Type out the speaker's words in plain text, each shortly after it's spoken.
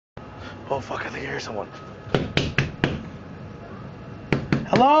Oh fuck, I think I hear someone.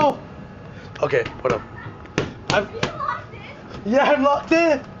 Hello? Okay, what up? Are you locked in? Yeah, I'm locked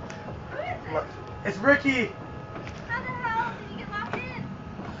in. Who is it? It's Ricky. How the hell did you get locked in?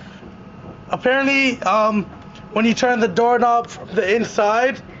 Apparently, when you turn the doorknob from the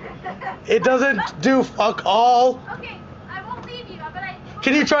inside, it doesn't do fuck all. Okay, I won't leave you, but I...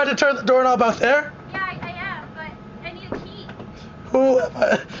 Can you try to turn the doorknob out there? Yeah, I am, but I need a key. Who am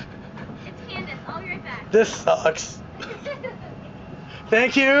I? It's Candice, I'll be right back. This sucks.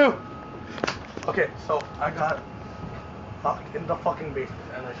 Thank you. Okay, so I got locked in the fucking basement,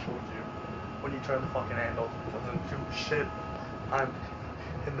 and I showed you when you turn the fucking handle, it doesn't do shit. I'm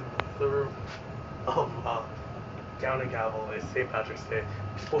in the room of Gown and Gavel. It's St. Patrick's Day.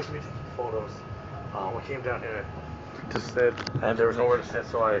 I'm supposed to be taking photos. I came down here to sit, and there was nowhere to sit,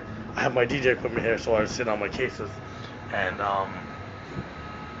 so I have my DJ equipment here, so I sit on my cases, and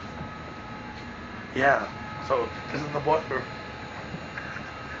yeah. So this is the boy room.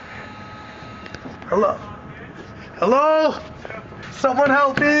 Hello. Hello? Someone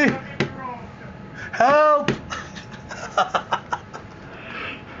help me! Help!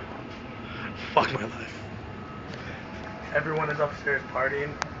 Fuck my life. Everyone is upstairs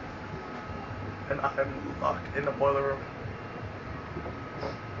partying, and I'm locked in the boiler room.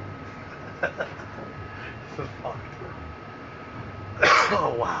 This is fucked.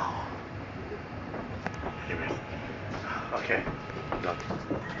 Oh wow. Anyways. Okay, I'm done.